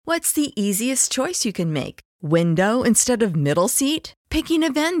What's the easiest choice you can make? Window instead of middle seat? Picking a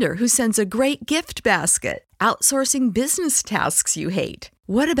vendor who sends a great gift basket? Outsourcing business tasks you hate?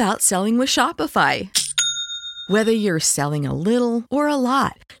 What about selling with Shopify? Whether you're selling a little or a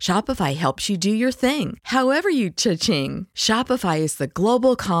lot, Shopify helps you do your thing, however you cha-ching. Shopify is the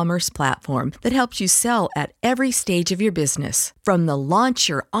global commerce platform that helps you sell at every stage of your business. From the launch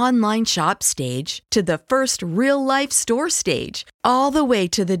your online shop stage to the first real-life store stage, all the way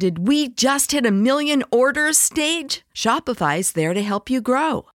to the did we just hit a million orders stage. Shopify's there to help you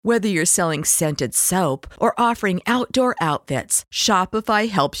grow. Whether you're selling scented soap or offering outdoor outfits, Shopify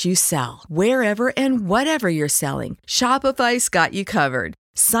helps you sell. Wherever and whatever you're selling, Shopify's got you covered.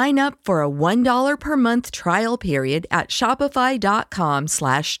 Sign up for a $1 per month trial period at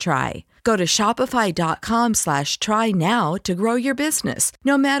shopify.com/try. Go to shopify.com/try now to grow your business,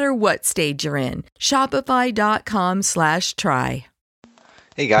 no matter what stage you're in. Shopify.com/try.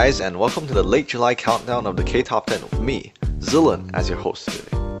 Hey guys, and welcome to the late July countdown of the K-Top 10 with me, Zilan, as your host today.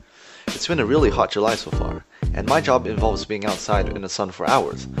 It's been a really hot July so far, and my job involves being outside in the sun for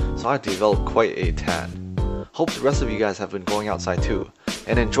hours, so I've developed quite a tan. Hope the rest of you guys have been going outside too,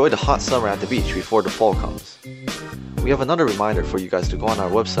 and enjoy the hot summer at the beach before the fall comes. We have another reminder for you guys to go on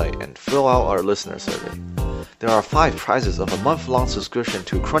our website and fill out our listener survey. There are 5 prizes of a month-long subscription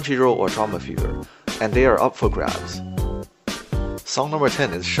to Crunchyroll or Drama Fever, and they are up for grabs. Song number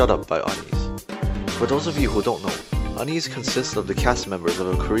 10 is Shut Up by Unease. For those of you who don't know, Unease consists of the cast members of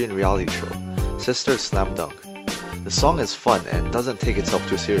a Korean reality show, Sisters Slam Dunk. The song is fun and doesn't take itself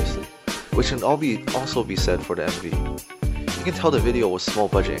too seriously, which can also be said for the MV. You can tell the video was small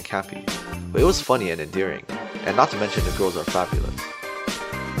budget and campy, but it was funny and endearing, and not to mention the girls are fabulous.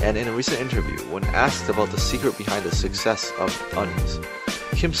 And in a recent interview, when asked about the secret behind the success of Unease,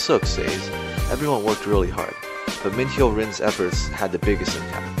 Kim Suk says, everyone worked really hard, but Min Hyo Rin's efforts had the biggest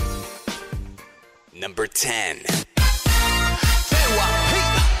impact. Number 10.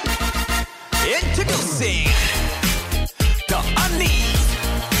 Introducing the Unease.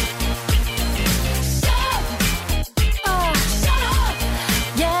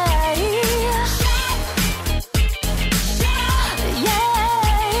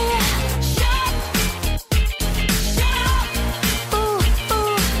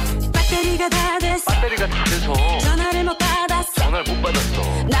 배터리가 다 돼서 전화를 못 받았어.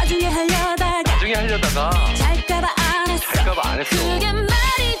 나중에 하려다가 잘까봐 안 했어. 그게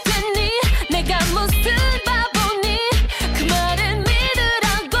말이 됐니? 내가 무슨 바보니? 그 말을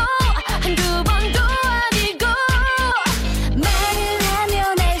믿으라고 한두 번도 아니고. 말을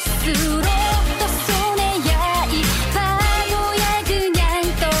하면 할수록 더 손해야. 이 바보야 그냥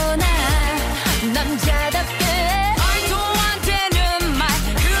떠나. 남자답게 말도 안 되는 말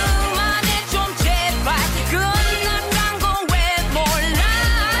그만해 좀 제발. 끝났단 거 왜 몰라.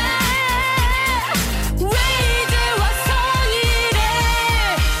 왜 이제 와서 이래.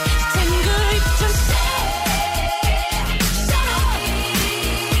 쟁글 좀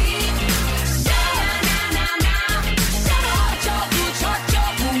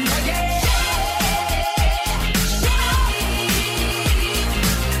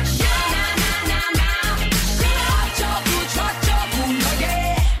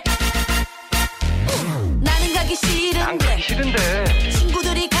나는 가기 싫은데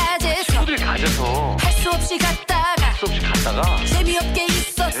친구들이 가재서 할 수 없이 갔다가 재미없게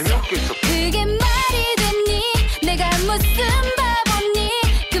있었어. 그게 말이 됐니? 내가 무슨 바보니?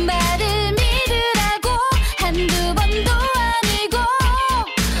 그 말을 믿으라고 한두 번도 아니고.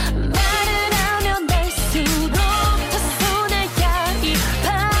 말을 하면 할수록 더 손해야. 이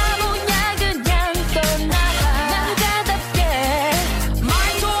바보야 그냥 떠나. 남자답게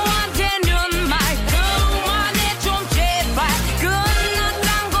말도 안 되는 말 그만해 좀 제발.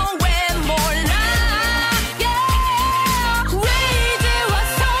 끝났단 거 왜 몰라. 왜 이제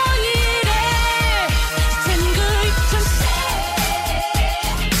와서 이래. 쟁글 좀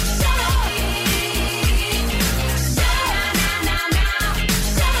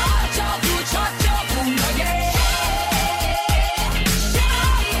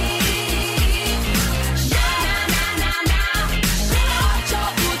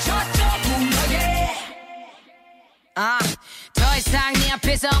더 이상 네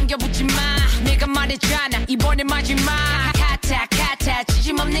앞에서 엉겨붙지 마. 내가 말했잖아 이번엔 마지막. 가타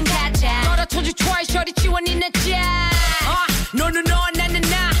지짐 없는 가짜. 떨어져줄 try 셔리 지원이 낮자. 너는 너 나는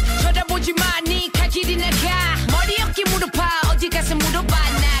나. 쳐다보지 마. 네 갈 길이 나가. 머리 어깨 무릎아 어디 가서 물어봐.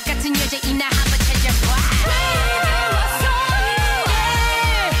 나 같은 여자이나 한번 찾아봐. 왜 이래 와서 이래.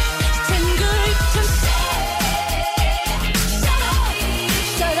 쟁글 좀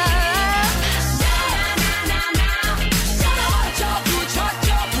shut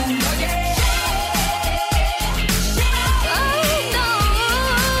up.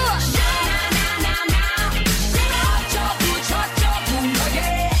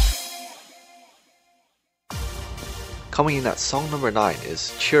 Coming in at song number 9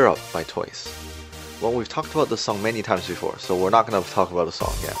 is Cheer Up by Toys. Well, we've talked about this song many times before, so we're not going to talk about the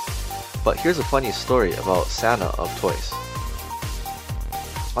song again. But here's a funny story about Santa of Toys.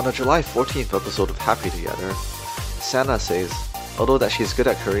 On the July 14th episode of Happy Together, Santa says, although that she's good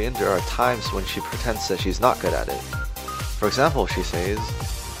at Korean, there are times when she pretends that she's not good at it. For example, she says,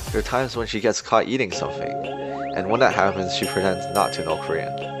 there are times when she gets caught eating something, and when that happens, she pretends not to know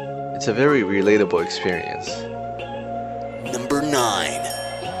Korean. It's a very relatable experience. Number 9.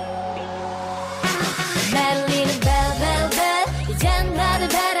 날리는 벨벨벨 이젠 나를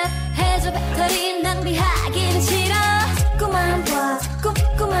배려해줘 배터리 낭비하기는 싫어 자꾸만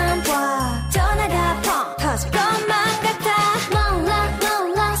봐 전화가 펑 터질 것만 같아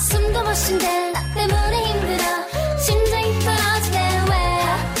몰라 숨도 못 쉰대 나 때문에 힘들어 심장이 떨어지네 왜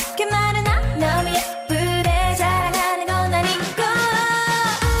그 말은 너무 예쁘대 자랑하는 건 아니고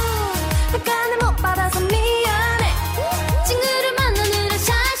평가는 못 받아서 미안해 친구를 만나느라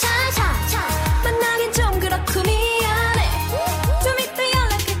샤샤샤 만나긴 좀 그렇고 미안해 좀 이따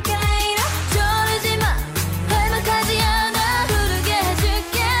연락할게 이러 저러지마 할만하지 않아 부르게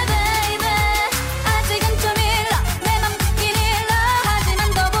해줄게 baby 아직은 좀 일러 내 맘 듣긴 일러 하지만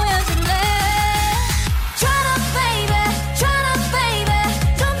더 보여줄래 Turn up baby 좀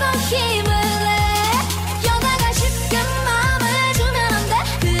더 힘을 내 여다가 쉽게 마음을 주면 안 돼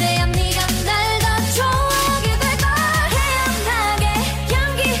그래야 네가 날 더 좋아하게 될걸 태연하게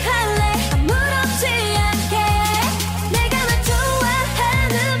연기할래 아무렇지 않게 내가 널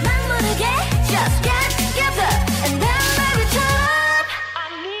좋아하는 막 모르게 Just get together and then baby turn up I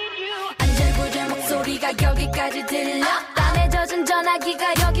need you 안절부절 목소리가 여기까지 들려 땀에 젖은 전화기가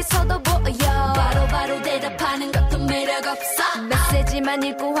여기서도 보여 바로바로 대답하는 것도 매력 없어 메시지만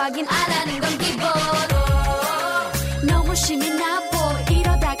읽고 확인 안 하는 건 기본 너무 심이 나보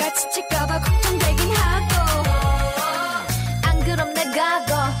이러다가 지칠까봐 걱정되긴 하고 안 그럼 내가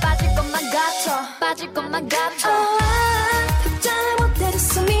더 빠질 것만 같아 답장을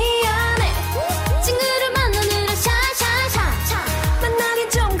못해줬어 미안해 친구를 만나느라 샤샤샤 만나긴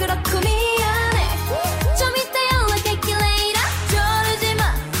좀 그렇고 미안해 좀 이따 연락할게 later 저러지마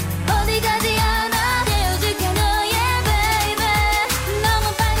어디 가지 않아 헤어질게 너의 baby 너무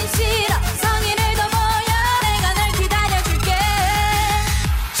빨리 싫어 성의를 더 보여 내가 널 기다려줄게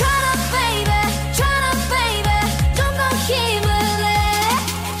Turn up baby 좀 더 힘을 내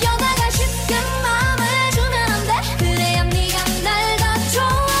여다가 쉽게 마음을 주면 안 돼 그래야 네가 날 더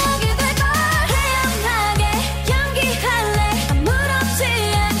좋아하게 될걸 태연하게 연기할래 아무렇지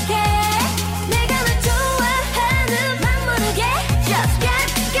않게 내가 널 좋아하는 막 모르게 Just get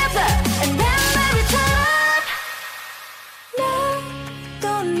together and then baby turn up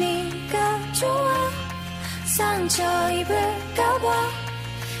나도 네가 좋아 상처 입을까봐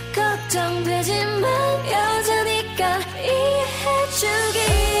걱정되지만 여자니까 이해해주길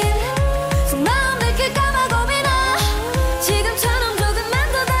속마음 들킬까봐 고민아 지금처럼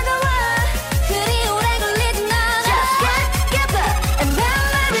조금만 더 다가와 그리 오래 걸리진 않아 Just get together and then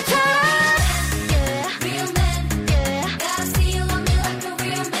baby turn up yeah. Real man yeah. Gotta see you on me like a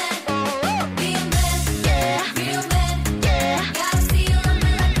real man Real man yeah. Real man yeah. Gotta see you on me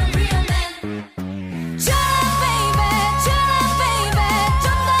like a real man Turn up baby 좀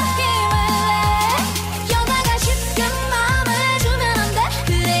더 힘을 내 여다가 쉽게 마음을 주면 안 돼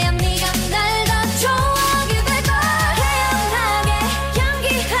그래야 네가 날 더 좋아하게 될걸 태연하게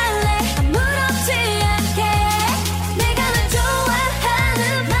연기할래 아무렇지 않게 내가 널 좋아하는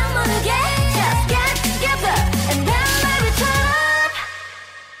막 모르게 Just get together and then baby turn up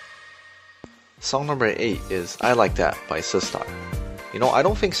Song number 8 is I Like That by Sistar. You know, I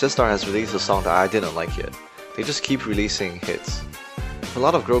don't think Sistar has released a song that I didn't like yet. They just keep releasing hits. With a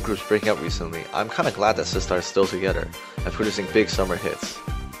lot of girl groups breaking up recently, I'm kinda glad that Sistar is still together and producing big summer hits.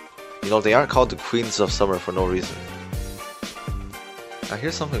 You know, they aren't called the queens of summer for no reason. Now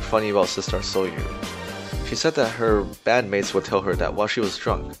here's something funny about Sistar Soyu. She said that her bandmates would tell her that while she was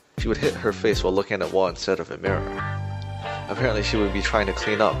drunk, she would hit her face while looking at a wall instead of a mirror. Apparently she would be trying to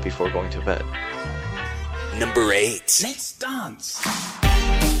clean up before going to bed. Number 8. Let's dance.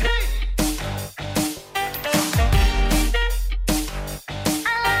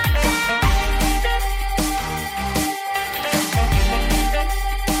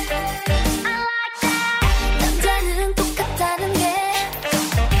 남자는 똑같다는 게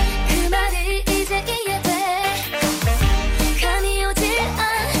그 말이 이제 이해돼 감이 오질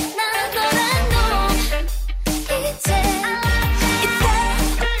않아 너란 놈 이제 있다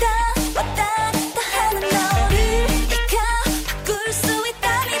왔다 왔다 갔다 하는 너를 네가 바꿀 수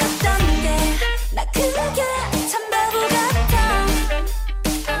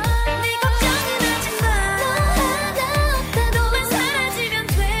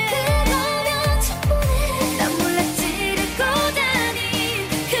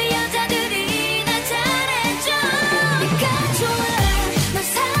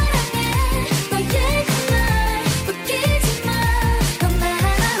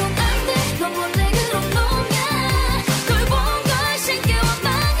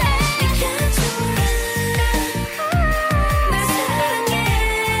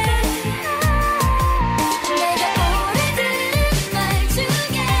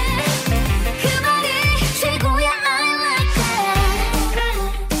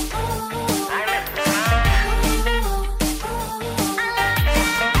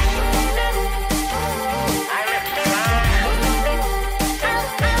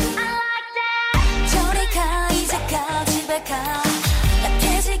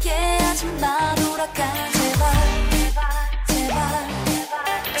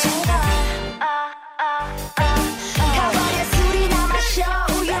가방에 술이나 마셔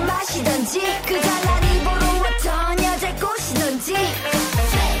우유 마시던지 그 잘난 입으로 어떤 여자의 꽃이던지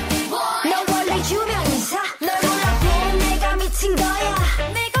너 원래 유명 인사 널 몰라본 내가 미친 거야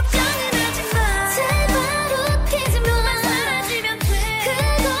내 걱정은 하지마 제발 웃기지 마 사라지면 돼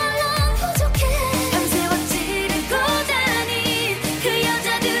그걸로 부족해 밤새워 찌르고 다닌 그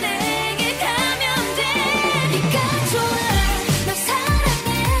여자들에게 가면 돼 네가 좋아 널 사랑해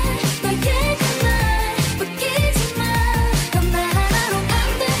너에게 그말 웃기지 마 넌 나 하나로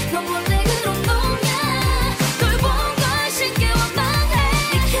안돼 넌 원래 그런 거야 널 본 걸 쉽게 원망해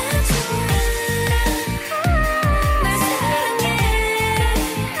네가 좋아 널 사랑해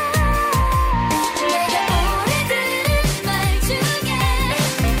내가 오래 들은 말 중에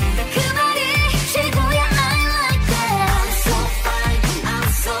그 말이 최고야 I like that I'm so fine I'm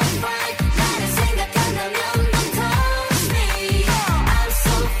so fine 나를 생각한다면 don't touch me I'm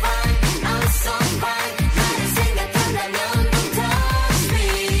so fine I'm so fine 나를 생각한다면 don't touch me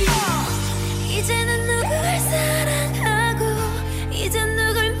이제는 누굴 사랑하고 이젠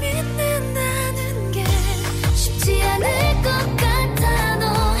누굴 믿는다는 게 쉽지 않을 것 같아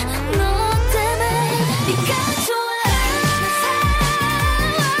너 때문에 네가 좋아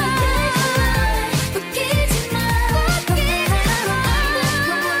널 웃기지 마 하나로 안돼 넌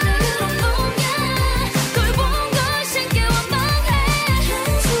원래 그런 놈이야 널 본 걸 쉽게 원망해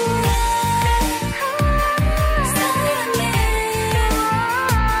좋아 사랑해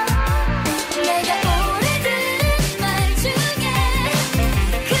내가 오래 들은 말 중에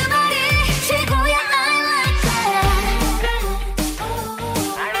그 말이 최고야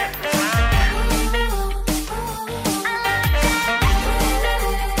I like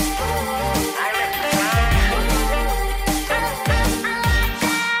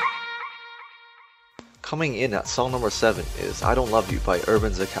Coming in at song number 7 is I Don't Love You by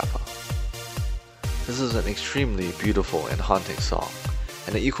Urban Zacapa. This is an extremely beautiful and haunting song,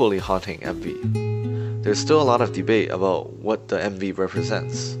 and an equally haunting MV. There's still a lot of debate about what the MV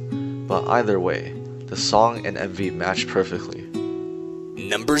represents, but either way, the song and MV match perfectly.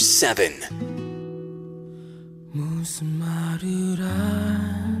 Number 7. 무슨 말을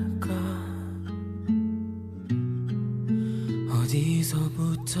할까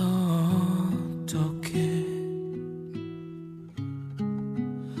어디서부터 어떻게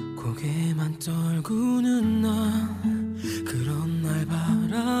고개만 떨구는 나 그런 날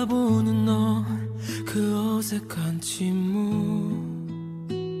바라보는 너 그 어색한 침묵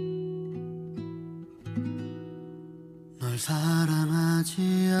널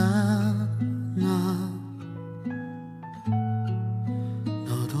사랑하지 않아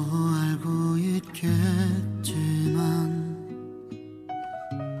너도 알고 있겠지만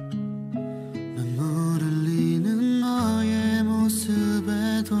눈물 흘리는 너의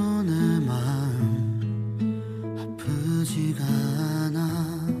모습에도 내 마음 아프지가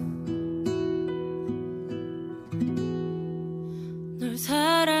않아 널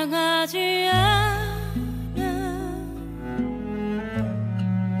사랑하지 않아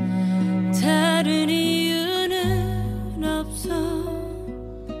다른 이유는 없어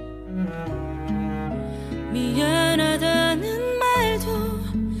미안하다는 말도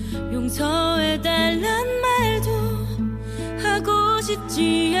용서해달란 말도 하고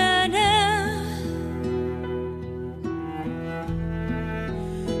싶지 않아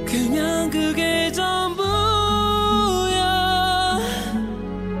그냥 그게 전부야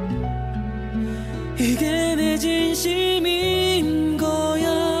이게 내 진심인 거야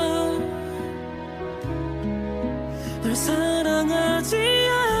널 사랑하지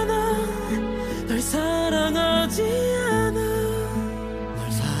않아 널 사랑하지 않아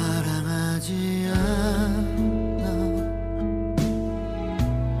널 사랑하지 않아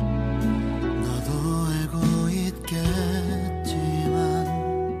너도 알고 있겠지만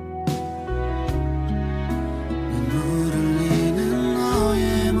눈물 흘리는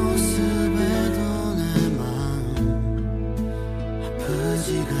너의 모습에도 내 마음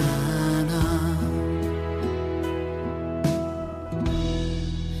아프지가 않아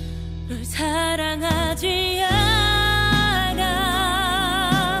널 사랑하지 않아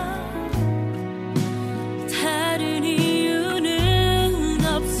다른 이유는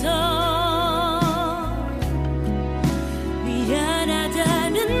없어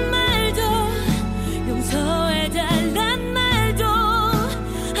미안하다는 말도 용서해달란 말도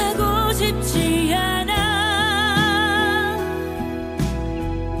하고 싶지 않아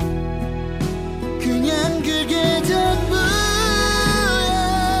그냥 그게 전부야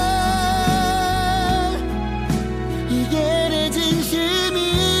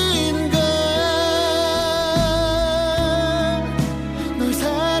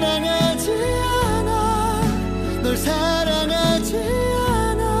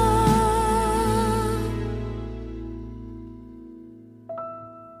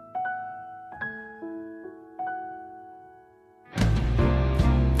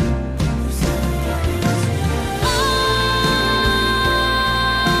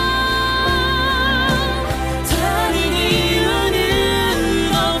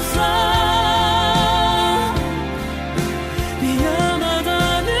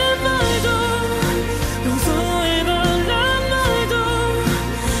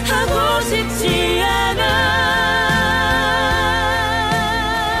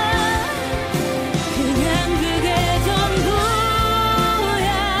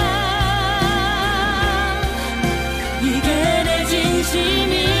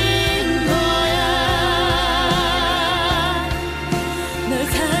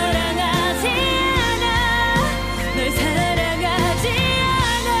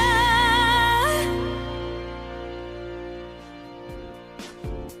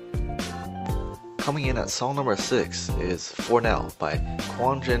Coming in at song number 6 is For Now by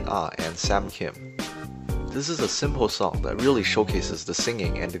Kwon Jin Ah and Sam Kim. This is a simple song that really showcases the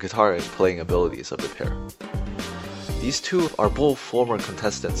singing and the guitar playing abilities of the pair. These two are both former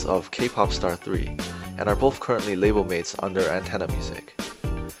contestants of K-Pop Star 3 and are both currently label mates under Antenna Music.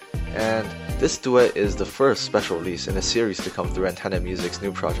 And this duet is the first special release in a series to come through Antenna Music's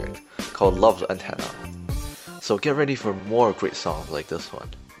new project called Love Antenna. So get ready for more great songs like this one.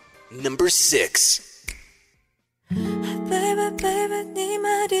 Number 6. Baby, baby, 네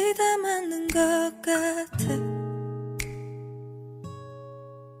말이 다 맞는 것 같아.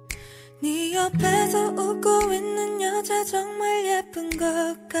 네 옆에서 웃고 있는 여자 정말 예쁜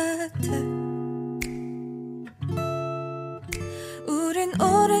것 같아. 우린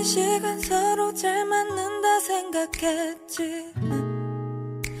오랜 시간 서로 잘 맞는다 생각했지만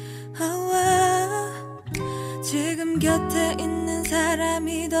지금 곁에 있는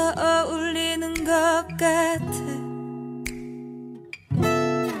사람이 더 어울리는 것 같아.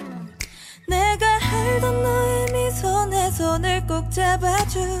 내가 알던 너의 미소 내 손을 꼭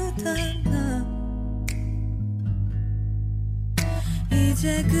잡아주던 너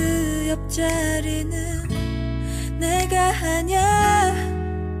이제 그 옆자리는 내가 아냐.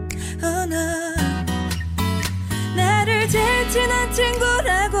 너 나를 제일 친한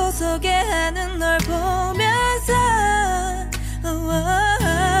친구라고 소개하는 널 보면서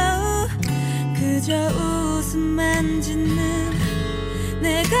그저 웃음만 짓는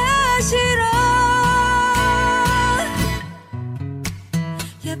내가 싫어.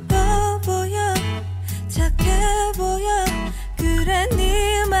 예뻐 보여 착해 보여 그래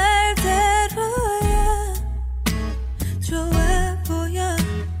네 말대로야. 좋아 보여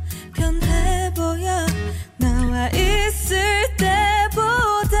편해 보여 나와 있을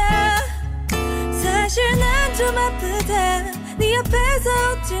때보다. 사실 난 좀 아프다 네 옆에서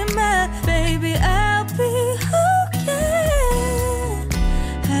웃지 마. Baby I'll be okay.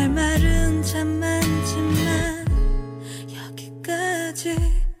 할 말은 참 많지만 여기까지.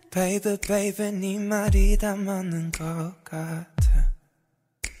 Baby baby 네 말이 다 맞는 것 같아.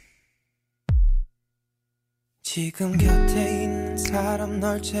 지금 곁에 있는 사람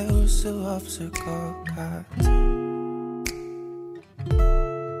널 채울 수 없을 것 같아.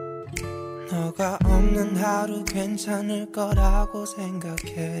 너가 없는 하루 괜찮을 거라고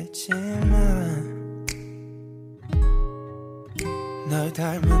생각했지만 널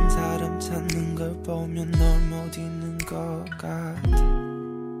닮은 사람 찾는 걸 보면 널 못 잊는 것 같아.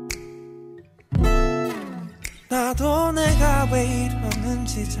 나도 내가 왜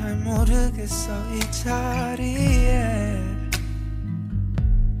이러는지 잘 모르겠어. 이 자리에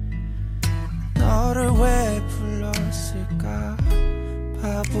너를 왜 불렀을까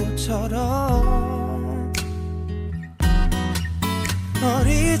바보처럼. 널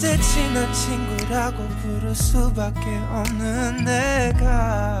이제 친한 친구라고 부를 수밖에 없는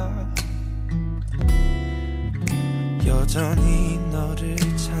내가 여전히 너를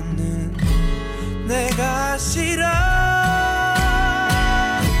찾는 내가 싫어.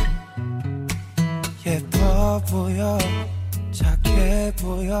 예뻐 보여 착해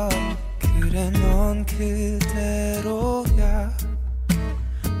보여 그래 넌 그대로야.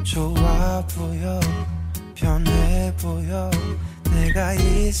 좋아 보여 편해 보여 내가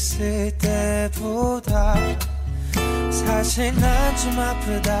있을 때보다. 사실 난 좀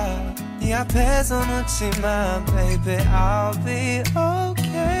아프다 네 앞에서 웃지만 Baby I'll be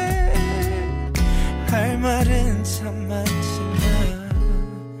okay. 할 말은 참 많지만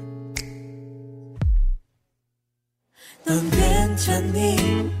넌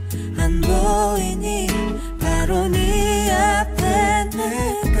괜찮니 안 보이니 바로 네 앞에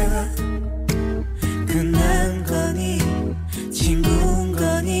내가 끝난 거니 친구인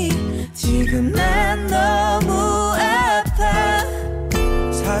거니 지금 난 너무 아파.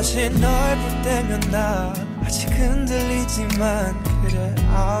 사실 널 볼 때면 나 아직 흔들리지만 그래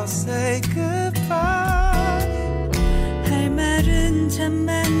I'll say goodbye. 할 말은 참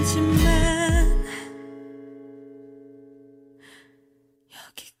많지만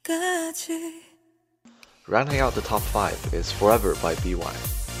여기까지. Rounding out the top 5 is Forever by BY.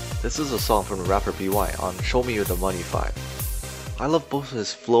 This is a song from the rapper BY on Show Me the Money 5. I love both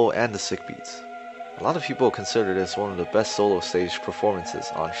his flow and the sick beats. A lot of people consider this one of the best solo stage performances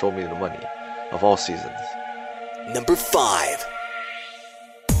on Show Me the Money of all seasons. Number 5.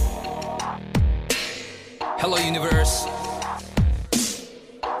 Hello universe.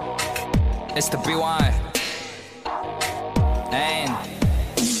 It's the BY. And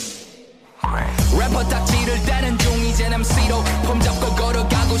래퍼 딱지를 떼는 중 이젠 MC로 폼 잡고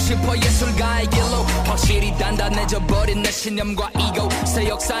걸어가고 싶어 예술가의 길로 확실히 단단해져버린 내 신념과 이고 새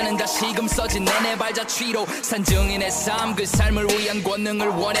역사는 다시금 써진 내내 발자취로 산증인 내 삶 그 삶을 위한 권능을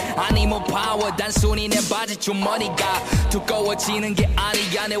원해 아니 뭐 파워 단순히 내 바지 주머니가 두꺼워지는 게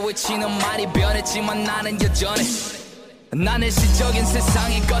아니야 내 외치는 말이 변했지만 나는 여전해 난 일시적인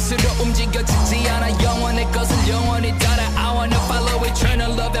세상의 것으로 움직여지지 않아 영원의 것을 영원히 따라 I wanna follow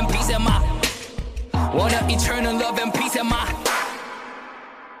eternal love and peace in my wanna eternal love and peace in my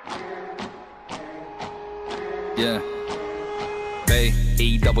yeah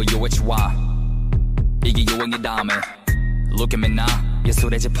A-E-W-H-Y 이게 유행이다며 Look at me now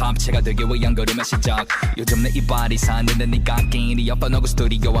예술의 집합체가 되기 위한 걸음의 시작 요즘 내 이발이 사는데 네가 끼니 엿봐놓고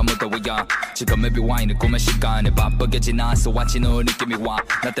스튜디오와 무더위야 지금 뮤비와인을 꿈의 시간에 바쁘게 지나서 왔지 너 느낌이 와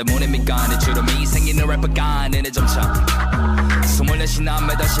나 때문에 미간에 주름이 생기는 래퍼가 내내 점차 24시 난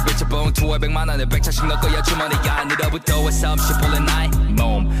매달 11째 봉투에 100만원에 100차씩 넣을 거야 주머니야 니로부터 해서 없이 pulling night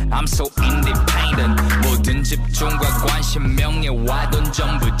몸 I'm so independent 모든 집중과 관심 명예와 돈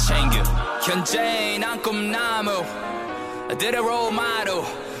전부 챙겨 현재 난 꿈나무 들의 롤마루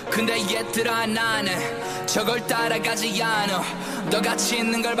근데 얘들아 나는 저걸 따라가지 않아 더 가치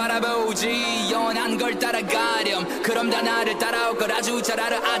있는 걸 바라보지 영원한 걸 따라가렴 그럼 다 나를 따라올 걸 아주 잘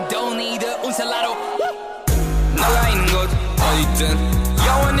알아 I don't need a 운셀라로 너가 있는 곳 어디든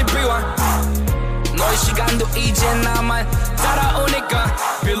영원히 비워 너의 시간도 이제 나만 따라오니까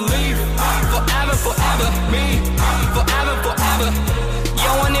Believe forever forever me forever forever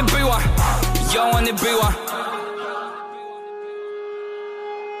영원히 비워 영원히 비워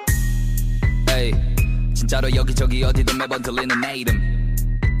진짜로 여기저기 어디든 매번 들리는 내 이름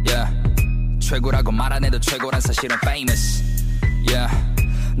yeah. 최고라고 말 안 해도 최고란 사실은 famous yeah.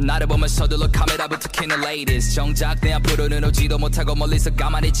 나를 보면 서둘러 카메라부터 켜는 ladies 정작 내 앞으로는 오지도 못하고 멀리서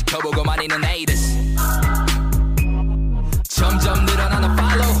가만히 지켜보고만 있는 haters 점점 늘어나는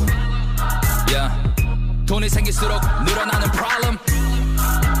follow yeah. 돈이 생길수록 늘어나는 problem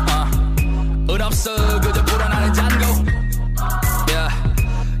은 없어 그저 불어나는 잔고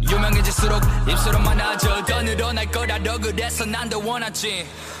유명해질수록 입술은 많아져 더 늘어날 거라도 그래서 난 더 원하지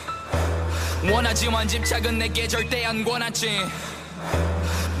원하지만 집착은 내게 절대 안 권하지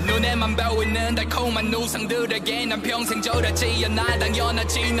눈에만 보이는 달콤한 우상들에게 난 평생 절하지 난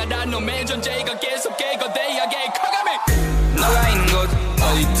당연하지 나란 놈의 존재가 계속 개거대하게 커가미 너가 있는 곳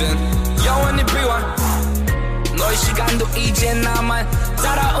어디든 영원히 비워 너의 시간도 이제 나만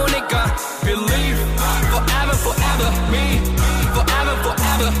따라오니까 Believe forever forever me forever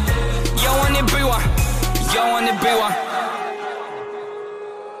forever 영원히 비워 영원히 비워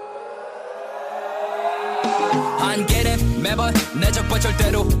한계는 매번 내 적과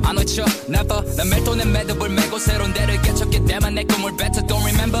절대로 안 외쳐 Never 난 멜돈의 매듭을 메고 새로운 데를 개척해 때만 내 꿈을 뱉어 Don't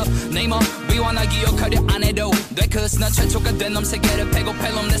remember 네이머 위원하 기억하려 안 해도 돼 Cause 난 최초가 된 놈 세계를 패고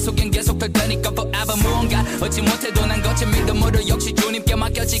팰놈 내 속엔 계속 될 테니까 Forever 무언가 얻지 못해도 난 거친 믿음으로 역시 주님께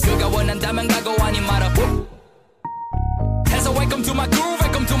맡겼지 그가 원한다면 가고 아니 말아 해서 welcome to my groove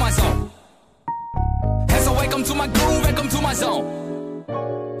welcome to my zone 해서 welcome to my groove welcome to my zone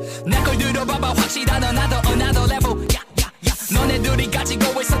내 걸 들어봐봐 확실한 another level 너네들이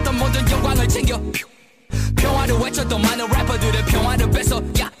가지고 있었던 모든 영광을 챙겨 평화를 외쳤던 많은 래퍼들의 평화를 뺏어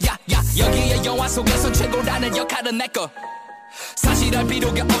여기에 영화 속에서 최고라는 역할은 내꺼 사실 알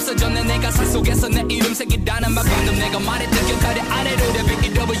필요가 없어졌네 내 가사 속에서 내 이름 새기라는 말 방금 내가 말했던 기억하려 아래로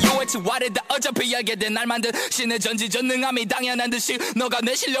BWHY를 다 어차피 알게 된 날 만든 신의 전지전능함이 당연한 듯이 너가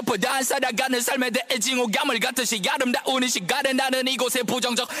내 실력보다 안 살아가는 삶에 대해 징후감을 갖듯이 아름다운 이 시간에 나는 이곳에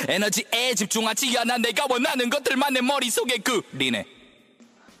부정적 에너지에 집중하지 않아 내가 원하는 것들만 내 머릿속에 그리네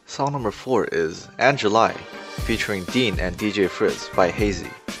Song number 4 is Angelai featuring Dean and DJ Frizz by Hazy.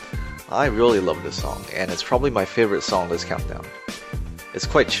 I really love this song, and it's probably my favorite song this countdown. It's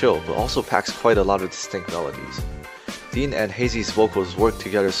quite chill, but also packs quite a lot of distinct melodies. Dean and Hazy's vocals work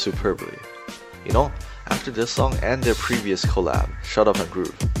together superbly. You know, after this song and their previous collab, Shut Up and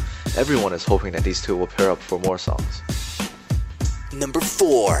Groove, everyone is hoping that these two will pair up for more songs. Number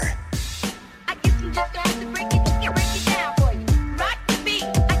 4.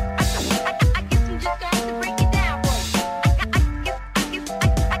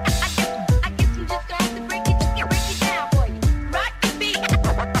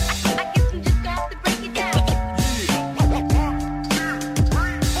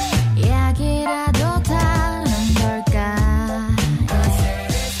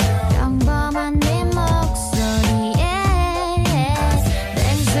 평범한 네 목소리에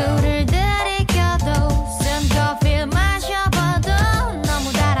냉수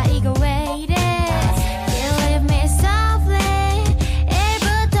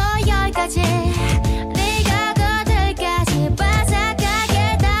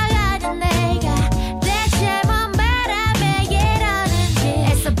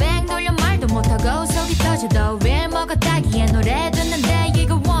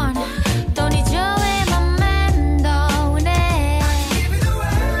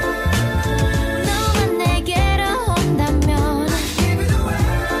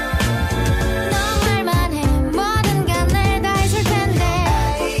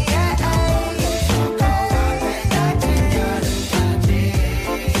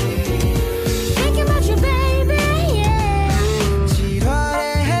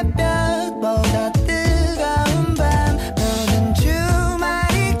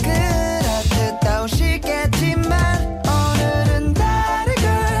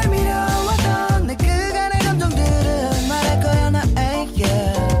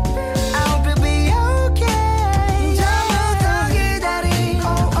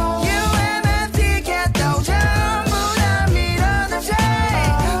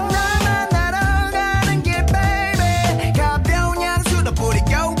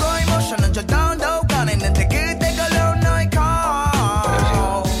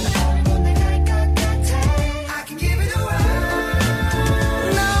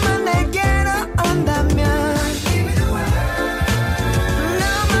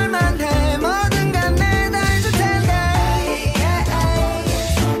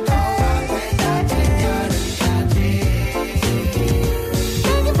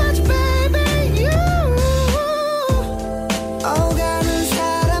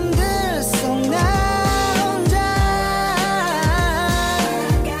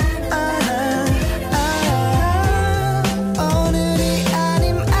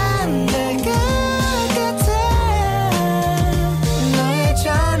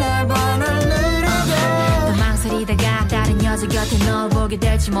어서 곁에 널 보게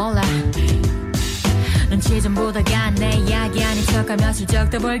될지 몰라 눈치 좀 보다가 내 이야기 아닌 척하며 슬쩍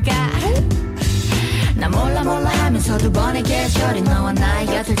떠볼까 나 몰라 하면서 두 번의 계절이 너와 나의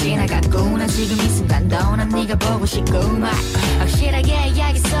곁을 지나갔고 난 지금 이 순간도 난 네가 보고 싶고 확실하게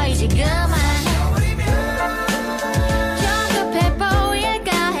이야기했어 이제 그만 경급해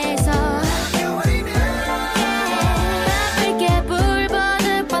보일까 해서 바쁠게 불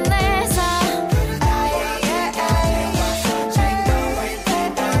뻗을 뻔해서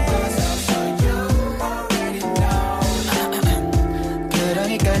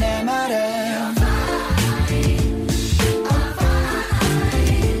그러니까 내 말은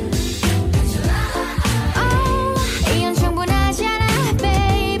이건 충분하잖아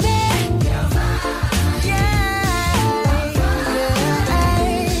baby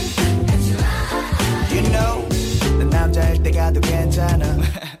You know 난 남자일 때가 더 괜찮아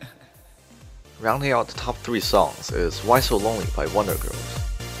Rounding out the top 3 songs is Why So Lonely by Wonder Girls.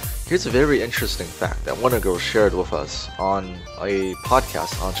 Here's a very interesting fact that Wonder Girls shared with us on a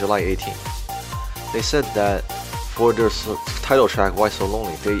podcast on July 18th. They said that for their title track Why So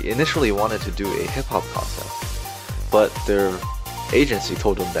Lonely, they initially wanted to do a hip-hop concept, but their agency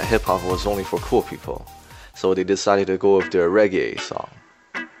told them that hip-hop was only for cool people, so they decided to go with their reggae song.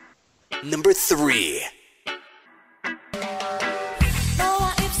 Number 3.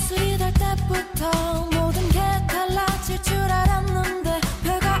 너와 입술이 닿을 때부터 모든 게 달라질 줄 알았는데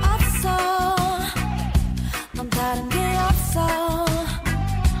별거 없어 넌 다른 게 없어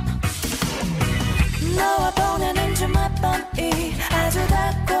너와 보내는 주말 밤이 아주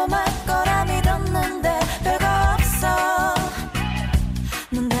달콤할 거라 믿었는데 별거 없어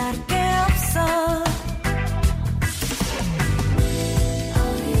넌 다른 게 없어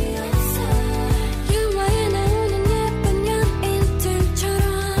어이없어 유화에 나오는 예쁜 연인들처럼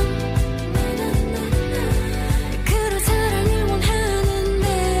그런 사랑을 원하는데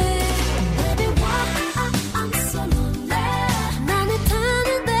Baby why I'm so lonely 나는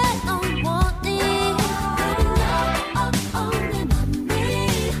타는데 넌 뭐니 Baby no 내 맘이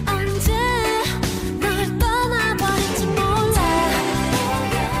언제 널 떠나버릴지 몰라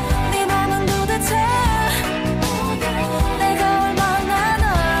네 맘은 도대체 내가 얼마나 널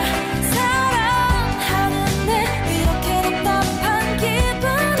사랑하는데 이렇게 답답한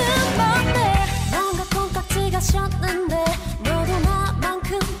기분은 뭔데 뭔가 콩깍지가 셨는데 너도 나만큼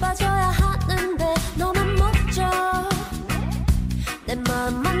빠져야 하는데 너만 멋져 내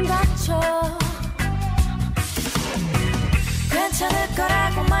마음만 다쳐 괜찮을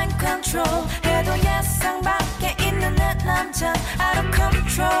거라고 mind control 해도 예상 밖에 있는 내 남자 out of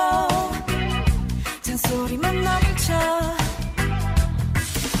control 잔소리만 넘쳐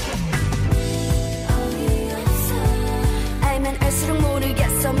어이없어 알면 알수록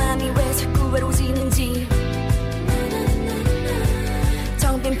모르겠어 맘이 왜 자꾸 외로워지는지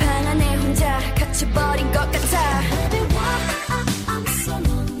정빈 방 안에 혼자 갇혀버린 것 같아 Baby why I'm so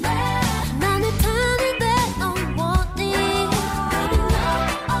lonely 나는 타는데 넌 뭐니 Baby no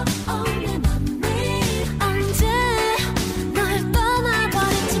내 맘이 언제 널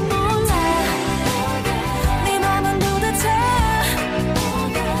떠나버릴지 몰라 네 맘은 도대체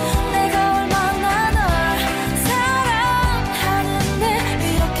내가 얼마나 널 사랑하는데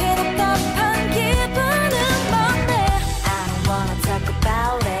이렇게 답답한 기분은 뭔데 I don't wanna talk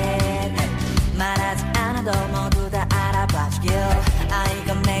about it 말하지 않아도 모두 다 알아봐주길 아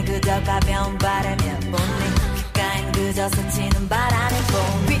이건 내 그저 가벼운 바람일 뿐이 귓가엔 그저 스치는 바람일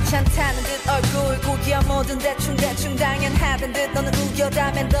뿐 귀찮다는 듯 얼굴 고기야 뭐든 대충 당연하던 듯 너는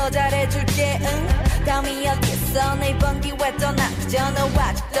우겨다면 더 잘해줄게 응 다음이 어딨어 내 이번 기회 떠나 그저 너와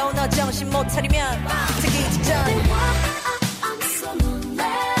아직도 너 정신 못 차리면 되기 직전 I'm so lonely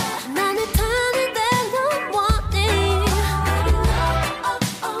나는 타는데 넌 뭐니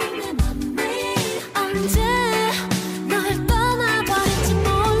내 맘이 언제 널 떠나버릴지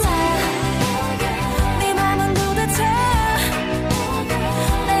몰라 네 맘은 도대체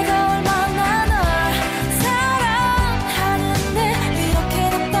내가 얼마나 널 사랑하는데 이렇게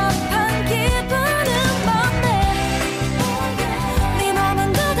답답한 기분은 뭔데 네 맘은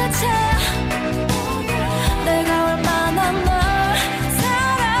도대체 내가 얼마나 널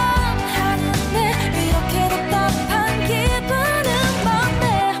사랑하는데 이렇게 답답한 기분은 뭔데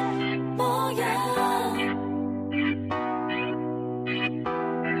뭐야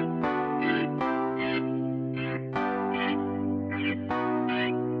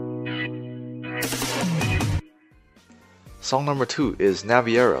Song number 2 is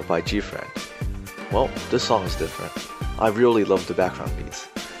Naviera by G-Friend. Well, this song is different. I really love the background beats.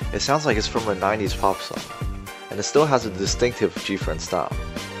 It sounds like it's from a 90s pop song, and it still has a distinctive G-Friend style.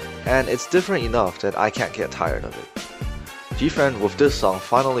 And it's different enough that I can't get tired of it. GFriend with this song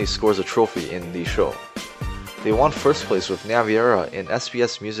finally scores a trophy in the show. They won first place with Naviera in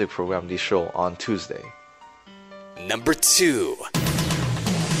SBS music program The Show on Tuesday. Number 2.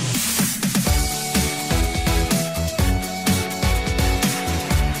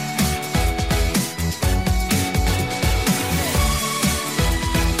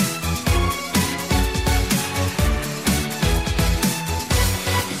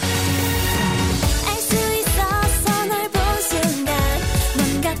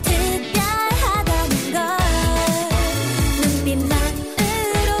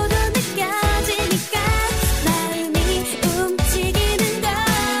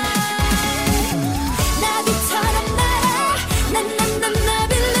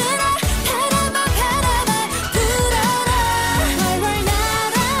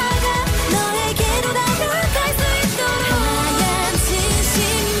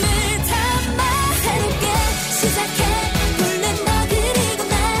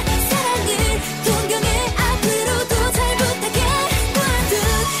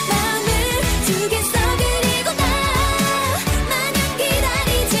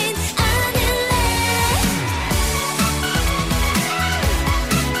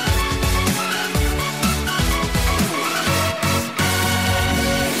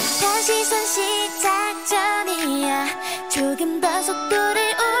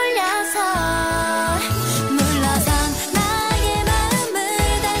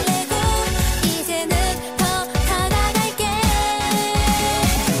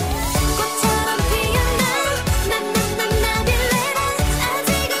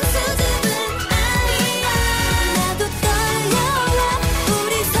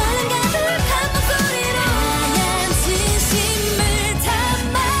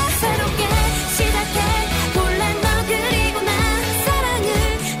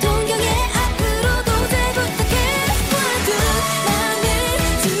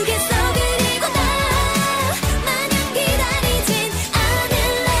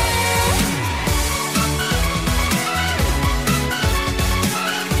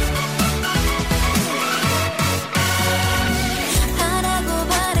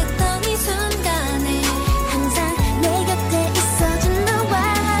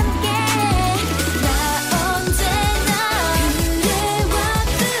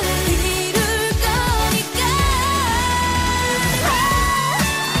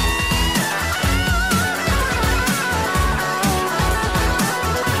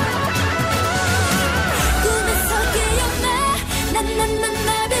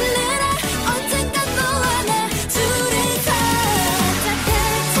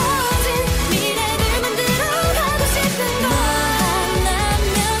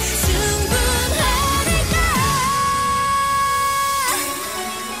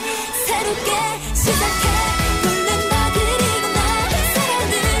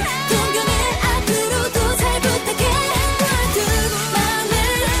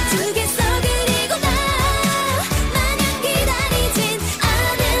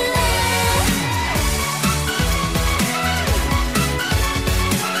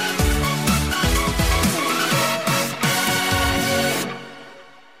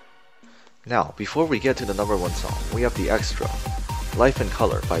 Now, before we get to the number 1 song, we have the extra, Life in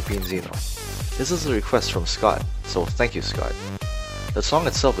Color by Beanzino. This is a request from Scott, so thank you, Scott. The song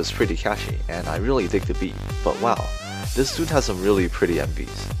itself is pretty catchy, and I really dig the beat, but wow, this dude has some really pretty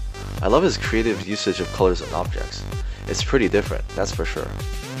MVs. I love his creative usage of colors and objects. It's pretty different, that's for sure.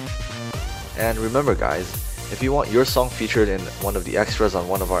 And remember guys, if you want your song featured in one of the extras on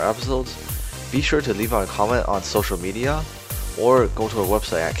one of our episodes, be sure to leave a comment on social media or go to our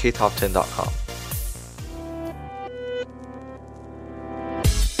website at ktop10.com.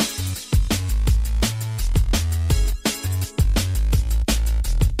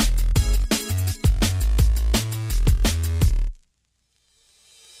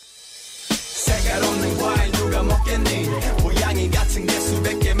 색깔 없는 과일 누가 먹겠니? 고양이 같은 게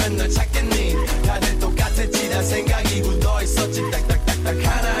수백 개면 널 찾겠니? 다들 똑같았지란 생각이 굳어 있었지. 딱딱딱딱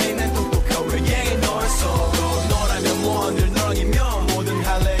하나 있는 똑똑한 외계인 너의 속으로 너라면 뭐 늘 너이면 뭐든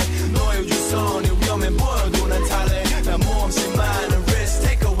할래. 너의 유선이 위험해 보여도 난 탈래. 난 모험심 많은 risk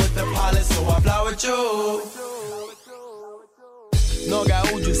taker with the pilot so I fly with you. 너가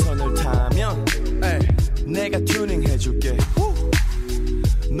우주선을 타면 내가 튜닝해줄게.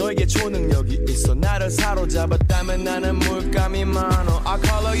 너에게 초능력이 있어 나를 사로잡았다면 나는 물감이 많어 I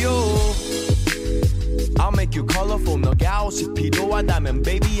color you I'll make you colorful 너가 옷이 필요하다면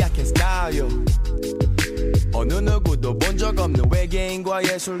baby I can style you 어느 누구도 본 적 없는 외계인과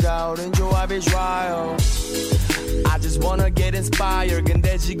예술가 어린 조합이 좋아요 I just wanna get inspired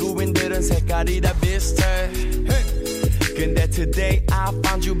근데 지구인들은 색깔이 다 비슷해 근데 today I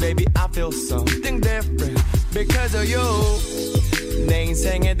found you baby I feel something different because of you 내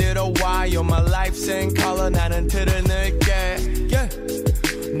인생에 들어와 You're my life's in color 나는 틀을 넣을게 yeah.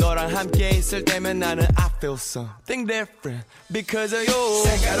 너랑 함께 있을 때면 나는 I feel something different because of you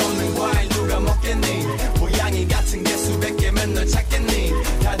색깔 없는 과일 누가 먹겠니 모양이 같은 게 수백 개면 널 찾겠니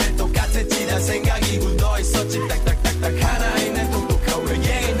다들 똑같았지 난 생각이 굳어 있었지 딱딱딱딱 하나 있는 똑똑한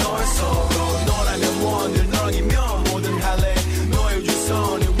외계인 너의 속으로 너라면 뭐늘 너이면 뭐든 할래 너의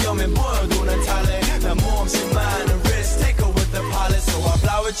우주선이 위험해 보여도 난 탈래 난 모험심 많은 risk taker with the pilot so I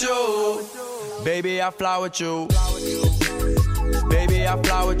fly with you baby I fly with you Baby, I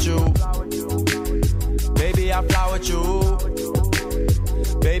fly with you. Baby, I fly with you.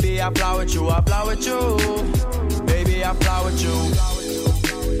 Baby, I fly with you. I fly with you. Baby, I fly with you.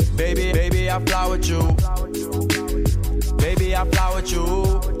 Baby, I fly with you. Baby, I fly with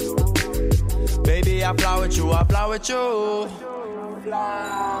you. Baby, I fly with you. I fly with you.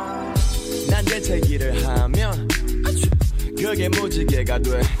 난 재채기를 하면 그게 무지개가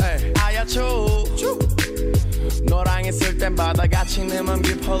돼. 아야초. 너랑 있을 땐 바다같이 내 맘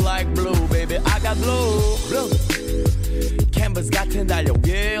깊어 like blue baby I got blue 캔버스 같은 달력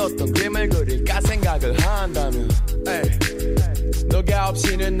위에 어떤 그림을 그릴까 생각을 한다면 너가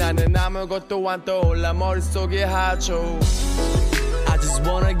없이는 나는 아무것도 안 떠올라 머릿속에 하죠 I just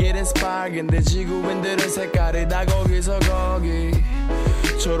wanna get inspired 근데 지구인들은 색깔이 다 거기서 거기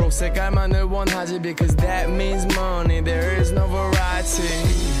초록 색깔만을 원하지 because that means money there is no variety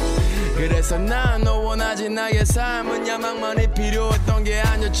그래서 난 너 원하지 나의 삶은 야망만이 필요했던 게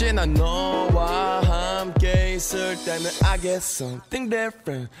아니었지 난 너와 함께 있을 때는 I get something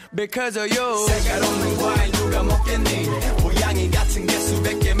different because of you 색깔 없는 과일 누가 먹겠니 모양이 같은 게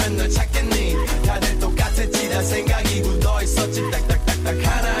수백 개면 널 찾겠니 다들 똑같았지 난 생각이 굳어 있었지 딱딱딱딱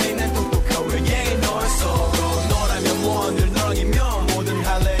하나 있는 똑똑한 외계인 너의 속으로 너라면 뭐늘 너이면 뭐든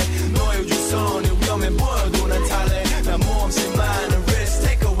할래 너의 우주선이 위험해 보여도 난 탈래 난 모험심 많은 risk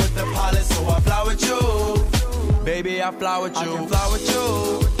taker with the pilot so I fly with you baby I fly with you I can fly with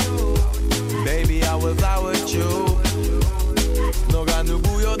you baby I will fly with you 너가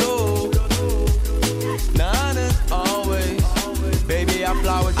누구여도 나는 always baby I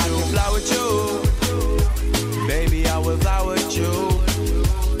fly with you I can fly with you baby I will fly with you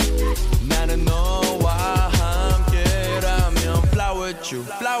나는 너와 함께라면 fly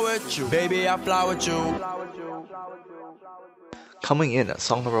with you baby I fly with you Coming in at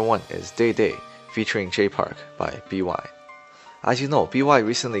song number 1 is Day Day featuring Jay Park by BY. As you know, BY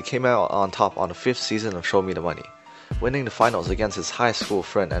recently came out on top on the 5th season of Show Me the Money, winning the finals against his high school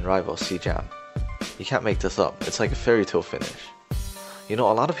friend and rival C-Jam. You can't make this up, it's like a fairy tale finish. You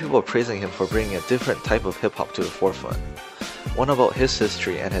know, a lot of people are praising him for bringing a different type of hip-hop to the forefront, one about his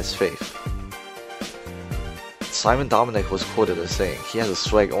history and his faith. Simon Dominic was quoted as saying, he has a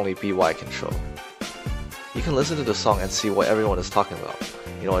swag only BY can show. You can listen to the song and see what everyone is talking about.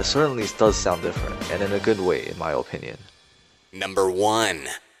 You know, it certainly does sound different, and in a good way, in my opinion. Number 1.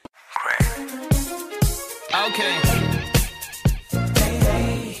 Okay.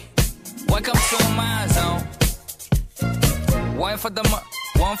 Welcome to my zone. One for the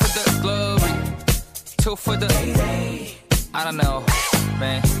glory, 2 for the I don't know,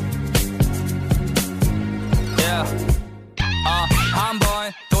 man. Yeah.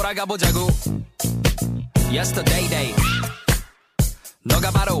 한번 돌아가 보자고. Yesterday day.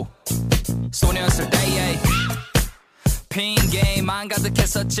 너가 바로 소녀였을 때에 핑계만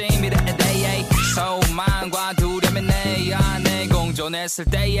가득했었지 미래의 대에 소망과 두려움이 내 안에 공존했을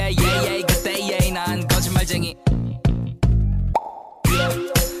때에 그때에 난 거짓말쟁이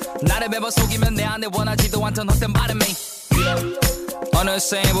나를 매번 속이면 내 안에 원하지도 않던 헛된 바람이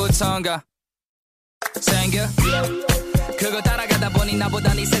어느새부턴가 생겨 그걸 따라가다 보니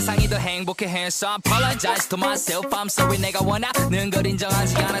나보다 네 세상이 더 행복해했어 Apologize to myself I'm sorry 내가 원하는 걸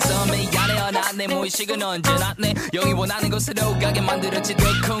인정하지 않아서 미안해 나 내 무의식은 언제나 내 영이 원하는 곳으로 가게 만들었지 더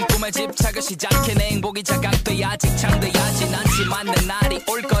큰 꿈에 집착을 시작해 내 행복이 자각돼야지 창돼야지 않지만 내 날이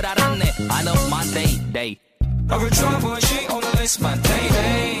올 걸 알았네 I know my day 얼굴 좋아 보이지 오늘 is my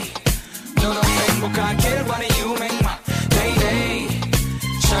day 너도 행복하길 바래 you make my day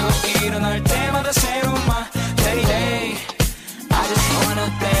자고 일어날 때마다 새로운 my day I just wanna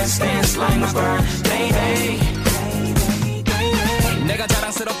dance like my birthday 내가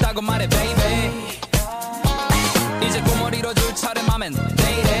자랑스럽다고 말해 baby 이제 꿈을 이뤄줄 차례 맘엔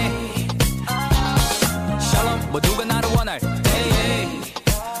day 샬롬 모두가 나를 원할 day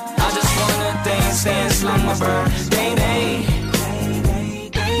I just wanna dance like my birthday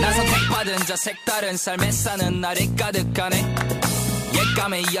난 선택받은 자 색다른 삶에 사는 날이 가득하네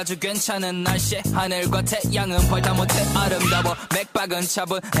예감에 아주 괜찮은 날씨 하늘과 태양은 벌다 못해 아름다워 맥박은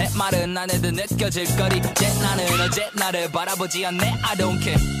차분해 말은 안 해도 느껴질 거리 제 나는 어제 나를 바라보지 않네 I don't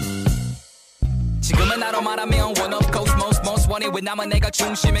care 지금은 나로 말하면 one of coast most wanted 왜냐면 내가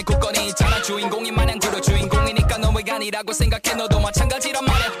중심의 굳건히 있잖아 주인공인 마냥 그려 주인공이니까 너무가 아니라고 생각해 너도 마찬가지란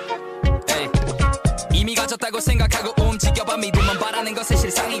말이야 에이. 이미 가졌다고 생각하고 움직여봐 믿으면 바라는 것은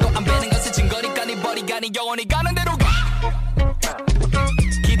실상이고 안 되는 것은 증거니까 네 머리가 네 영혼이 가는 대로 가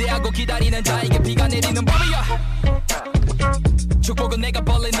기대하고 기다리는 자에게 비가 내리는 법이야 축복은 내가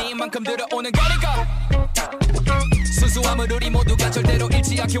벌린 이만큼 들어오는 거니까 수수함을 우리 모두가 절대로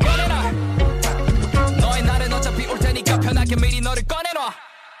잃지 않길 원해라 너의 날은 어차피 올 테니까 편하게 미리 너를 꺼내놔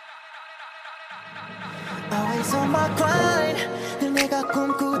Always on my grind 늘 내가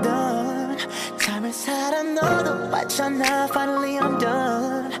꿈꾸던 삶을 살아 너도 봤잖아 Finally I'm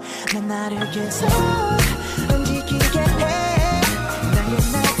done 난 나를 계속 움직이게 해 나의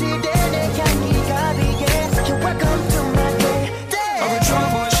날들에 내 향기 가비게 You're welcome to my day Every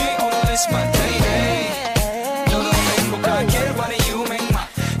trouble she always my day 너도 행복하길 바래 you make my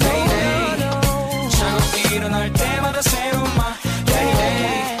day 자고 일어날 때마다 새로운 my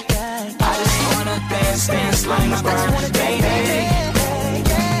day I just wanna dance like my birthday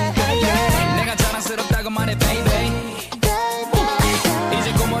내가 자랑스럽다고 말해 baby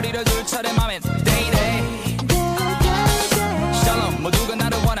이제 꼬머리를 둘 차례 맘에 day Shalom 모두가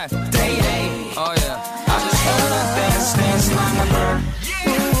나를 원할 day Oh yeah I just wanna dance like my bird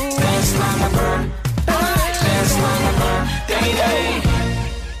Dance like my bird Dance like my bird day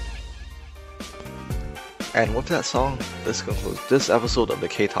And with that song, this concludes this episode of the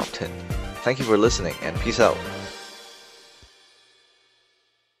K-Top 10. Thank you for listening and peace out.